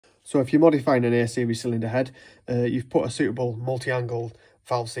So if you're modifying an A-series cylinder head, you've put a suitable multi-angle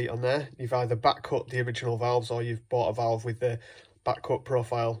valve seat on there. You've either back cut the original valves or you've bought a valve with the back cut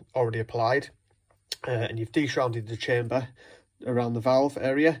profile already applied. And you've de-shrouded the chamber around the valve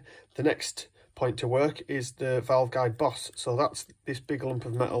area. The next point to work is the valve guide boss. So that's this big lump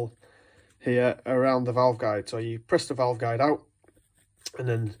of metal here around the valve guide. So you press the valve guide out and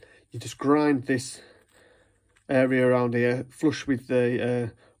then you just grind this area around here flush with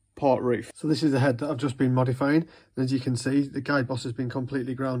the port roof. So this is the head that I've just been modifying, and as you can see, the guide boss has been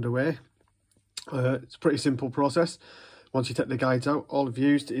completely ground away. It's a pretty simple process. Once you take the guides out, all I've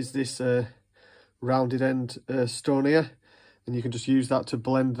used is this rounded end stone here, and you can just use that to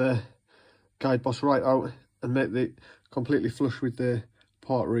blend the guide boss right out and make it completely flush with the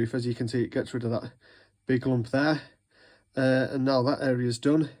port roof. As you can see, it gets rid of that big lump there, and now that area is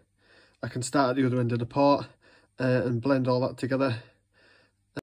done, I can start at the other end of the port and blend all that together